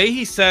like the way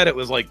he said it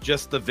was like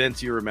just the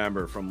Vince you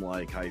remember from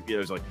like how, it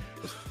was like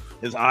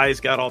his eyes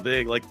got all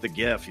big, like the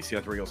GIF you see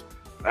after he goes,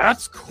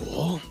 "That's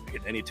cool,"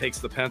 and he takes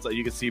the pencil.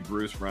 You can see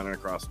Bruce running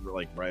across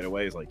like right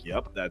away. He's like,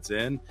 "Yep, that's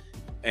in,"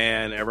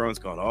 and everyone's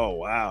going, "Oh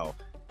wow."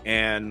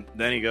 And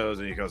then he goes,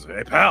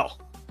 "Hey pal,"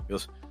 he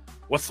goes,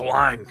 "What's the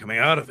line coming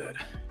out of it?"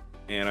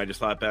 And I just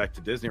thought back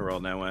to Disney World,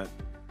 and I went,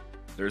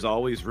 "There's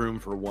always room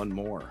for one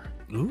more."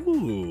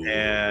 Ooh.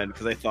 And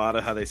because I thought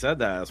of how they said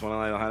that, that's when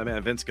I know how to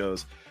man. Vince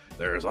goes,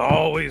 "There's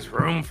always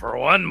room for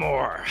one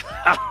more."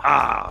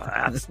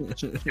 That's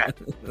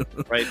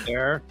right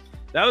there.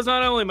 That was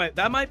not only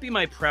that might be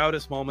my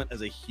proudest moment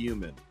as a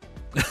human.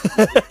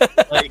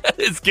 Like,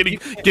 it's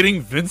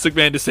getting Vince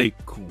McMahon to say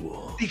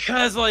cool,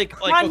 because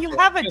Ron, you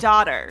have a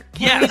daughter.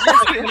 You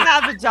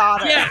have a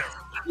daughter.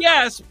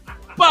 Yes,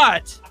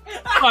 but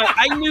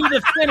I knew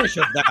the finish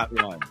of that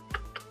one.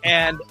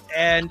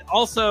 And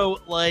also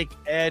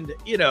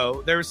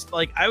there's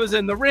I was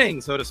in the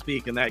ring, so to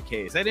speak, in that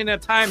case. I didn't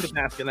have time to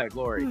bask in that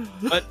glory.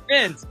 But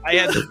Vince, I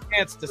had the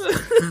chance to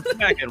sit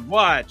back and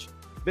watch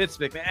Vince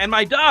McMahon. And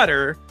my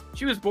daughter,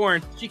 she was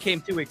born, she came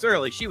 2 weeks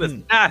early. She was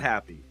not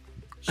happy.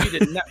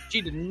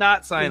 She did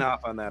not sign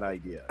off on that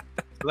idea.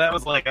 So that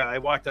was like, I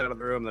walked out of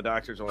the room, the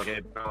doctors were like, "Hey,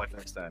 better luck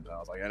next time." I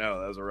was like, "I know,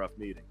 that was a rough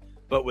meeting."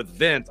 But with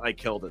Vince, I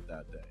killed it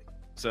that day.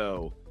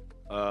 So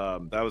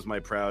that was my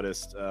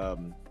proudest.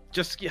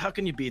 Just how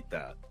can you beat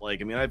that?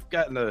 I've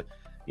gotten to,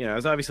 I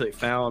was obviously at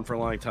Fallon for a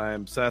long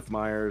time, Seth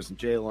Meyers and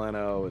Jay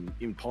Leno, and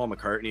even Paul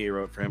McCartney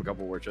wrote for him a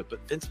couple of workshops.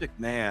 But Vince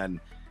McMahon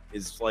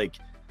is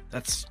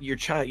that's your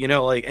child.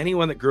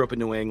 Anyone that grew up in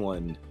New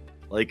England,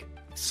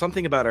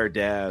 something about our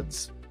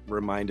dads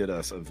reminded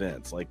us of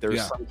Vince.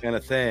 There's some kind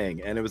of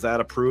thing, and it was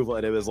that approval,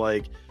 and it was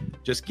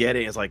just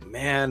getting. It's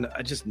man,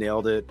 I just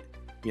nailed it.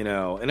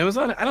 And it was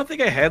on. I don't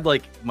think I had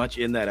much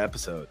in that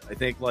episode. I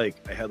think I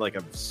had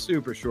a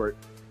super short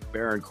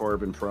Baron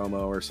Corbin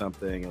promo or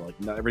something, and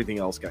not everything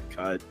else got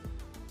cut,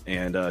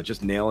 and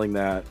just nailing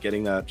that,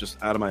 getting that just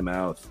out of my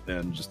mouth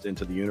and just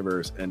into the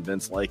universe, and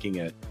Vince liking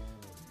it.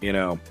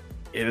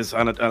 It was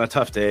on a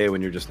tough day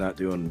when you're just not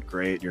doing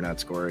great, you're not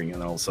scoring,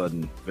 and all of a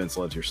sudden Vince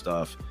loves your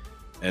stuff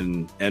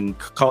and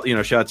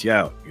shouts you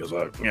out. He goes,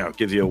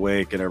 gives you a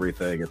wink and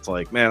everything. It's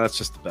man, that's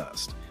just the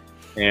best.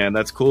 And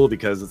that's cool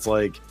because it's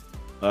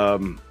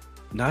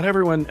not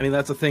everyone.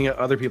 That's the thing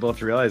other people have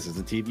to realize is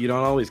in TV, you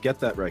don't always get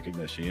that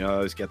recognition. You don't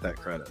always get that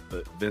credit.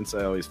 But Vince,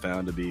 I always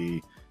found to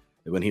be,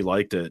 when he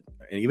liked it,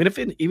 and even if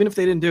they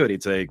didn't do it,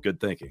 he'd say good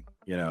thinking,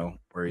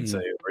 or he'd say,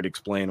 or he'd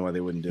explain why they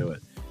wouldn't do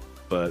it.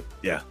 But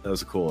yeah, that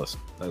was the coolest.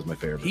 That was my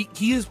favorite.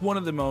 He is one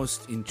of the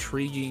most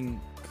intriguing,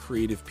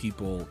 creative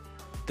people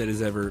that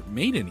has ever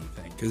made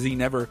anything, because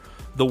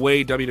the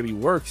way WWE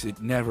works,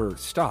 it never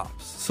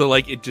stops. So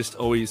it just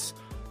always.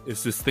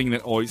 It's this thing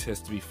that always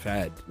has to be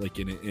fed,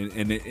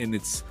 and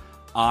it's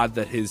odd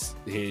that his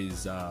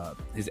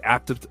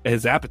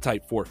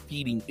appetite for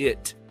feeding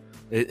it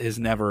has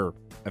never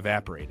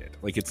evaporated.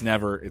 It's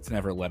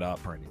never let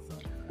up or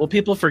anything. Well,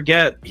 people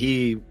forget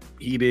he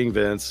being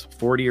Vince,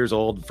 40 years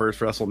old, first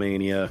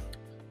WrestleMania,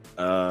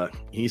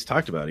 he's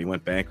talked about it. He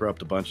went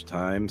bankrupt a bunch of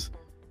times,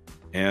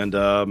 and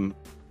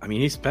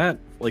he spent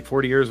like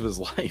 40 years of his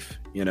life,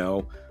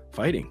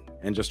 fighting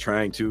and just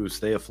trying to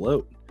stay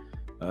afloat.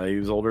 He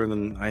was older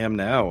than I am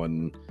now,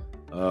 and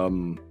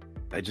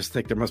I just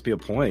think there must be a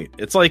point.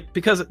 It's like,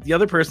 because the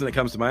other person that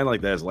comes to mind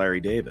like that is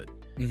Larry David,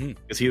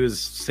 because he was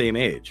same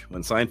age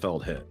when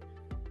Seinfeld hit,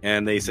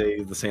 and they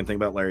say the same thing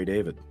about Larry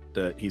David,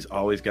 that he's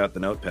always got the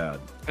notepad.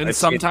 And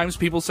sometimes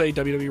people say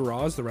WWE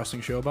Raw is the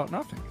wrestling show about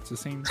nothing. It's the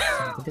same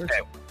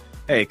comparison.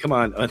 Hey, come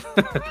on.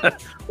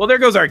 Well, there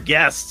goes our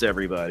guests,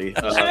 everybody.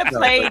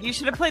 You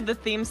should have played the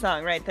theme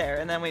song right there,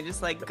 and then we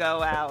just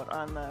go out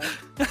on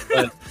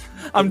the.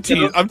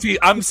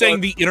 I'm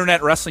saying the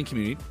internet wrestling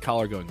community.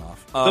 Collar going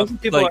off. Those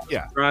people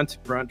drawn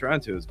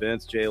to is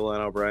Vince, Jay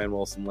Leno, Brian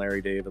Wilson,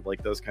 Larry David,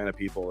 like those kind of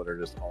people that are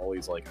just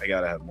always like, I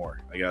gotta have more,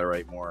 I gotta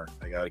write more,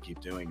 I gotta keep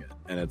doing it,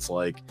 and it's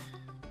like,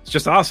 it's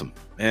just awesome,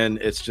 and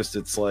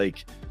it's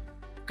like,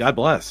 God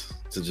bless.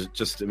 So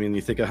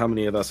you think of how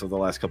many of us over the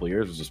last couple of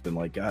years has just been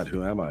like, God,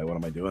 who am I? What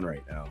am I doing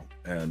right now?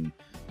 And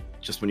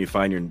just when you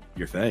find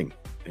your thing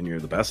and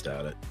you're the best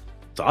at it,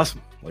 it's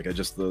awesome. Like I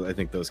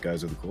think those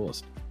guys are the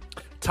coolest.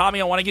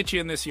 Tommy, I want to get you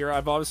in this year.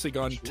 I've obviously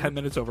gone 10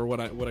 minutes over what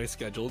I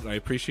scheduled, and I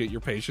appreciate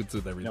your patience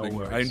and everything.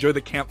 No, I enjoy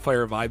the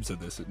campfire vibes of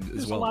this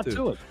as well, a lot too.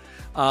 To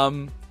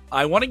it.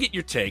 I want to get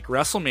your take.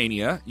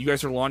 WrestleMania, you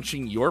guys are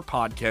launching your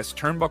podcast,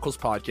 Turnbuckles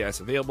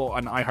Podcast, available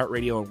on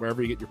iHeartRadio and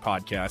wherever you get your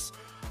podcasts.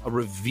 A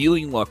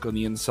revealing look on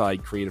the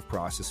inside creative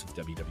process of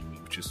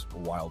WWE, which is a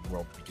wild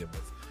world to begin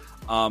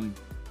with.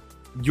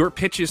 Your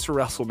pitches for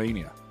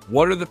WrestleMania.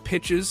 What are the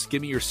pitches?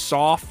 Give me your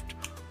soft,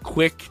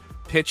 quick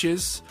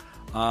pitches.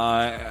 Tim,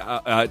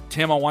 I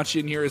want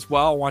you in here as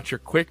well. I want your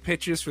quick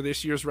pitches for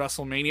this year's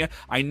WrestleMania.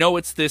 I know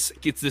it's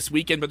this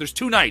weekend, but there's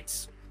 2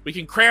 nights. We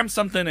can cram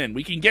something in.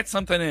 We can get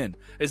something in.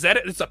 Is that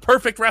it? It's a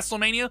perfect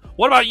WrestleMania?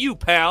 What about you,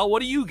 pal?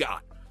 What do you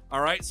got?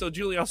 All right, so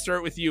Julie, I'll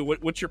start with you.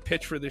 What's your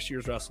pitch for this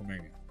year's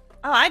WrestleMania?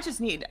 Oh, I just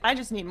need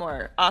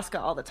more Asuka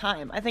all the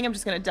time. I think I'm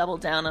just going to double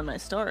down on my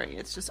story.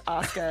 It's just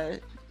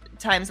Asuka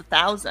times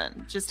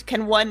 1,000. Just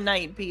can one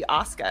night be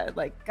Asuka?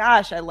 Like,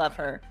 gosh, I love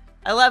her.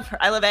 I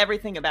love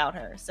everything about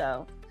her.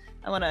 So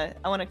I want a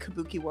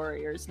Kabuki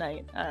Warriors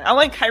night. I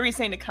want Kairi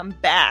Sane to come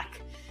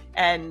back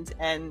and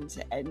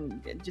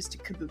just a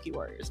Kabuki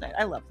Warriors night.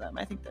 I love them.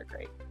 I think they're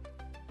great.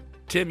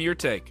 Tim, your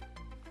take.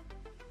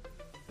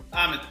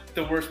 I'm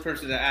the worst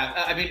person to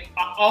ask. I mean,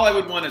 all I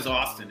would want is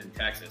Austin in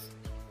Texas.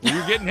 Well,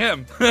 you're getting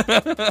him.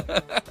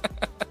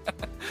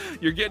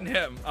 You're getting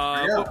him.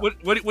 Yeah.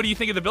 What do you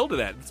think of the build of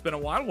that? It's been a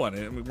wild one.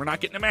 I mean, we're not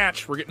getting a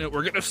match. We're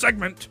getting a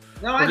segment.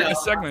 No, I know. A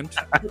segment.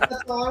 That's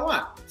all I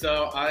want.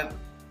 So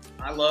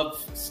I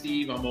love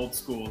Steve. I'm old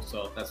school,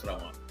 so that's what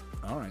I want.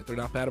 All right, they're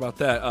not bad about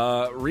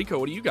that. Rico,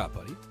 what do you got,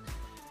 buddy?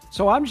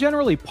 So I'm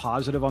generally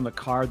positive on the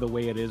card the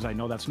way it is. I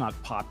know that's not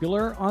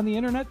popular on the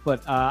internet,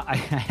 but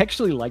I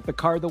actually like the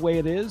card the way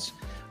it is.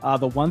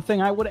 The one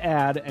thing I would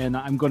add, and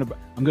I'm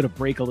gonna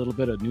break a little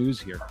bit of news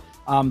here.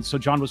 So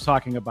John was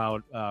talking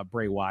about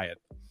Bray Wyatt.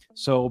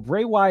 So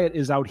Bray Wyatt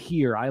is out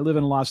here. I live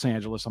in Los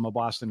Angeles. I'm a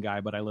Boston guy,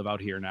 but I live out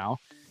here now.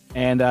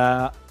 And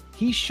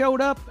he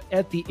showed up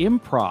at the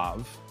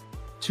Improv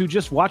to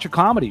just watch a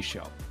comedy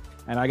show.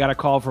 And I got a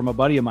call from a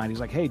buddy of mine.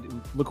 He's like, hey,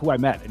 look who I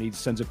met. And he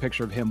sends a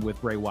picture of him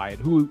with Bray Wyatt,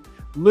 who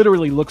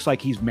literally looks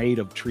like he's made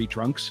of tree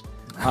trunks.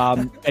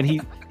 And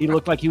he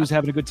looked like he was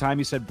having a good time.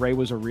 He said Bray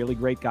was a really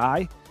great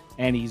guy.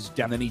 And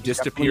then he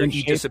disappeared.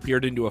 He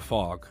disappeared into a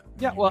fog.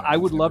 Yeah, well, I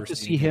would love to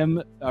see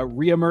him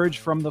reemerge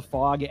from the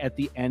fog at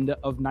the end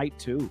of night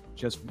 2.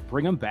 Just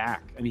bring him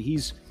back. I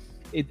mean,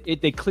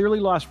 they clearly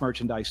lost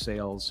merchandise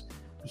sales.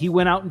 He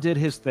went out and did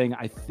his thing.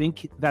 I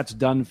think that's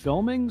done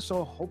filming,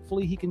 so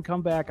hopefully he can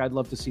come back. I'd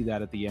love to see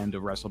that at the end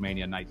of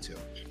WrestleMania night 2.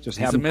 Just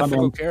have him a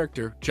mythical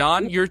character.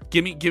 John,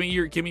 give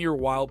me your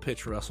wild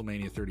pitch for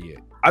WrestleMania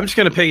 38. I'm just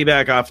going to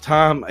piggyback off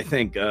Tom. I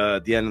think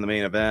at the end of the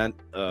main event,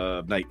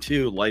 night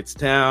 2, lights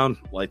down,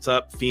 lights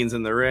up, Fiend's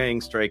in the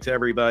ring, strikes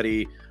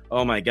everybody.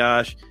 Oh my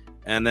gosh.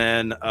 And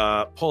then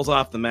pulls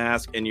off the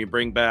mask, and you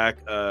bring back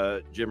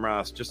Jim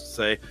Ross just to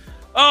say,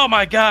 oh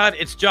my God,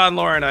 it's John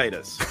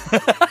Laurinaitis.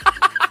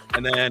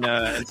 And then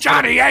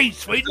Johnny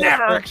Ace, we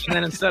never. And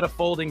then instead of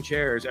folding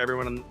chairs,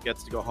 everyone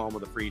gets to go home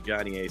with a free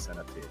Johnny Ace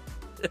NFT.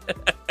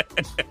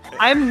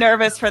 I'm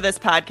nervous for this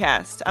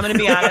podcast. I'm going to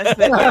be honest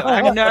with you.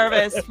 I'm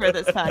nervous for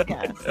this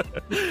podcast.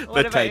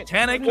 The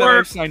Titanic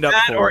or signed up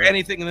for, or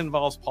anything that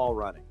involves Paul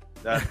running.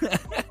 I'll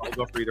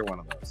go for either one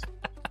of those.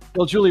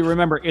 Well, Julie,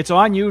 remember, it's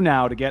on you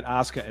now to get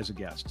Asuka as a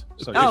guest.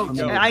 So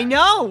I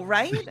know,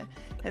 right?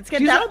 It's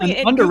good. That'll be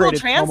in Google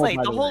Translate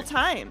the whole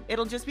time.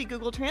 It'll just be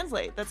Google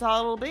Translate. That's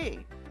all it'll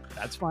be.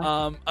 That's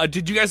fine.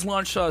 Did you guys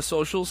launch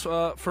socials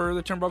for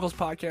the Turnbuckles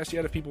podcast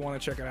yet? If people want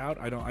to check it out,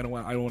 I don't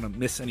want to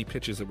miss any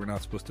pitches that we're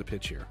not supposed to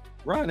pitch here.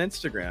 We're on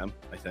Instagram,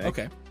 I think.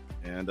 Okay.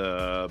 And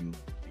so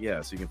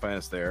you can find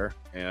us there.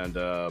 And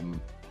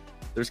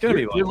there's going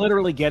to be. You're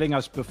literally getting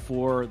us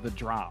before the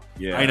drop.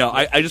 Yeah, I know.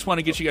 I just want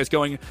to get you guys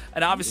going.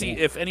 And obviously,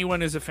 if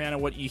anyone is a fan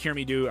of what you hear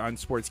me do on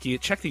Sports Key,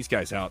 check these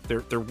guys out.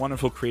 They're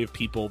wonderful, creative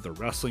people. They're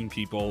wrestling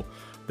people.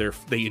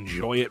 They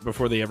enjoy it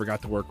before they ever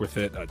got to work with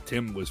it.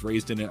 Tim was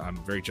raised in it. I'm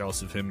very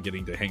jealous of him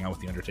getting to hang out with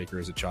The Undertaker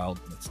as a child.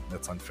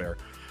 That's unfair.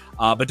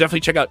 But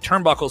definitely check out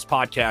Turnbuckles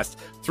podcast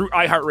through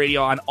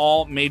iHeartRadio on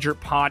all major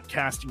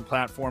podcasting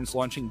platforms,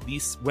 launching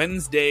this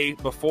Wednesday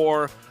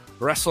before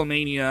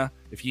WrestleMania.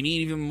 If you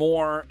need even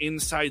more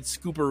inside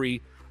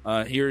scoopery,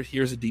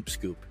 here's a deep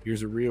scoop.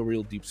 Here's a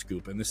real deep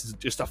scoop. And this is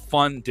just a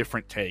fun,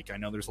 different take. I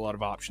know there's a lot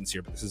of options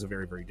here, but this is a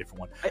very, very different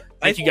one.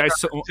 Thank you guys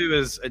so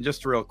much. And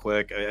just real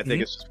quick, I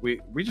think it's just,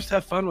 we just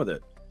have fun with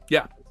it.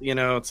 Yeah.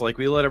 It's like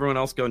we let everyone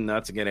else go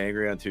nuts and get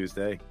angry on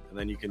Tuesday, and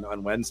then you can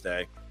on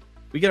Wednesday.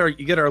 You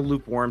get our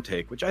lukewarm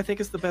take, which I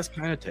think is the best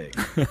kind of take.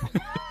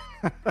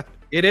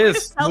 It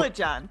is. Tell it,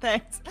 John.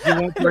 Thanks.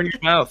 You won't burn your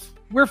mouth.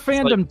 We're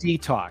fandom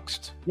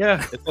detoxed.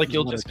 Yeah, it's like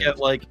you'll just get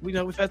like,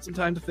 we've had some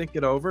time to think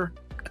it over,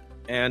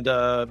 and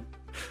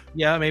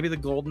maybe the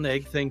golden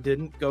egg thing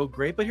didn't go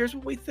great, but here's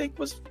what we think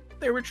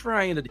they were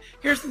trying to do.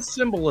 Here's the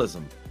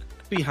symbolism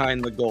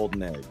behind the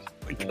golden egg.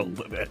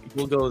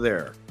 We'll go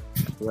there.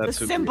 So the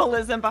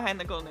symbolism behind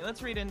the golden egg.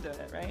 Let's read into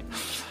it, right?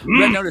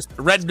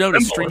 Red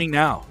Notice streaming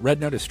now.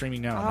 Red Notice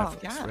streaming now on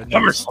Netflix. Yeah.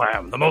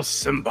 SummerSlam, the most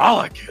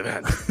symbolic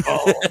event.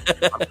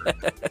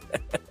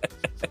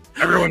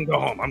 Everyone go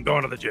home. I'm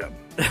going to the gym.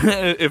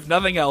 If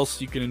nothing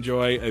else, you can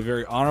enjoy a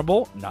very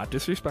honorable, not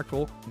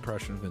disrespectful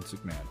impression of Vince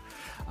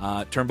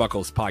McMahon.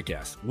 Turnbuckles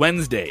podcast.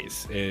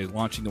 Wednesdays,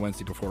 launching the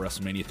Wednesday before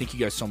WrestleMania. Thank you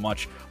guys so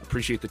much.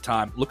 Appreciate the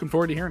time. Looking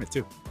forward to hearing it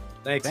too.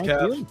 Thanks, Thank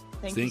Kev. you.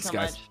 Thanks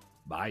guys. much.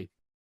 Bye.